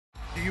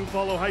Do you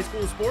follow high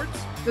school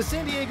sports? The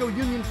San Diego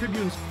Union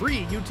Tribune's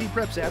free UT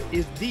Preps app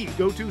is the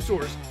go-to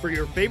source for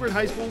your favorite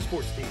high school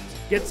sports teams.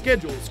 Get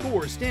schedules,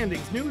 scores,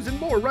 standings, news, and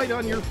more right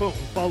on your phone.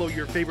 Follow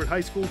your favorite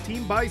high school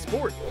team by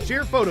sport.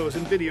 Share photos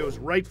and videos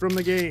right from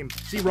the game.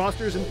 See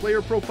rosters and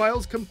player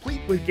profiles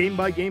complete with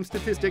game-by-game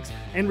statistics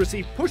and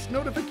receive push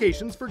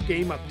notifications for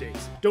game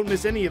updates. Don't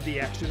miss any of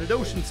the action at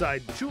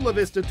Oceanside, Chula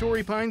Vista,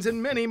 Torrey Pines,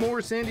 and many more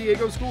San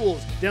Diego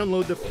schools.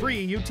 Download the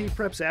free UT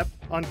Preps app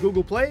on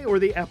Google Play or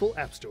the Apple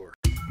App Store.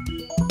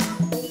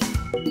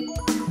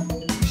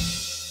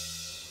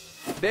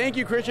 Thank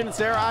you, Christian and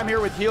Sarah. I'm here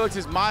with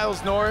Helix's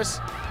Miles Norris.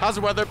 How's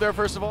the weather up there,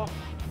 first of all?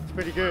 It's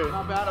pretty good.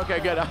 Not bad? Okay,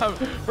 good.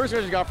 First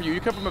question I got for you. You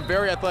come from a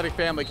very athletic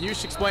family. Can you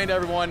just explain to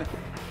everyone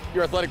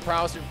your athletic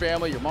prowess of your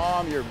family, your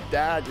mom, your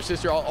dad, your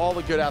sister, all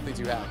the good athletes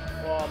you have?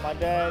 Well, my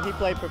dad, he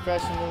played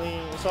professionally,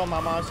 and so my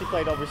mom, she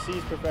played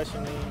overseas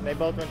professionally. They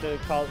both went to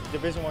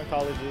Division I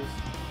colleges.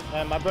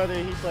 And my brother,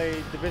 he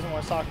played Division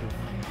I soccer.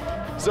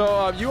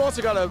 So you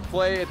also got to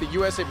play at the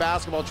USA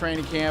basketball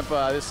training camp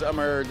this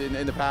summer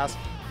in the past.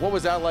 What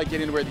was that like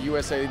getting to wear the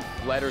USA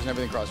letters and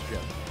everything across your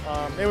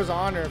chest? It was an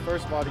honor,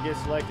 first of all, to get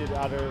selected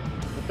out of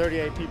the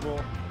 38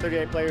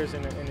 players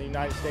in the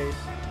United States.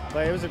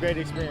 But it was a great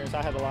experience.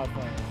 I had a lot of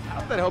fun. How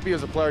did that help you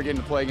as a player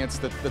getting to play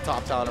against the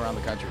top talent around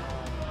the country?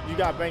 You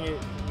got to bring it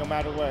no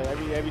matter what.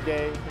 Every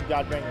day, you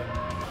got to bring it.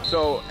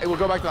 So we'll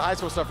go back to the high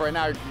school stuff right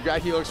now. You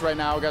got Helix right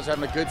now. You guys are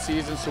having a good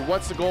season. So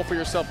what's the goal for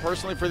yourself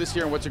personally for this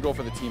year, and what's your goal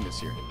for the team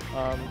this year?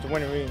 To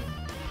win a ring.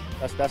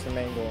 That's the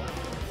main goal.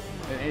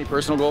 And any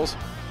personal goals?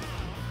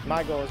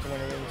 My goal is to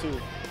win a ring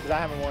too, because I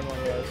haven't won one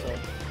yet. So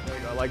there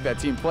you go. I like that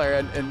team player.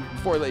 And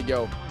before I let you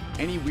go,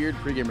 any weird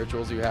pregame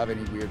rituals? Do you have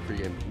any weird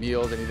pregame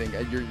meals? Anything?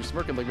 You're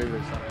smirking like maybe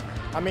there's something.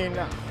 I mean,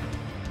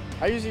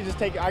 I usually just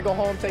I go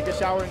home, take a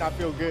shower, and I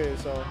feel good.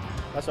 So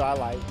that's what I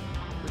like.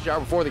 You shower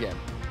before the game?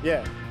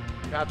 Yeah.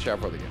 You have to shower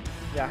before the game?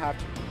 Yeah, I have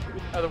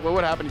to. What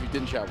would happen if you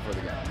didn't shower before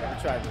the game? I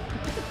tried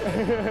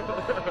to.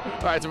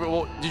 All right,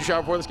 so did you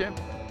shower before this game?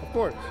 Of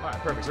course. All right,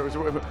 perfect.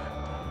 So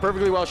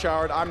perfectly well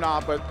showered. I'm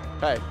not, but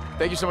hey,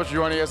 thank you so much for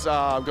joining us.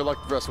 Good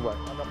luck the rest of the way.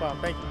 No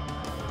problem. Thank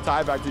you.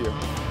 Ty, back to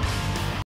you.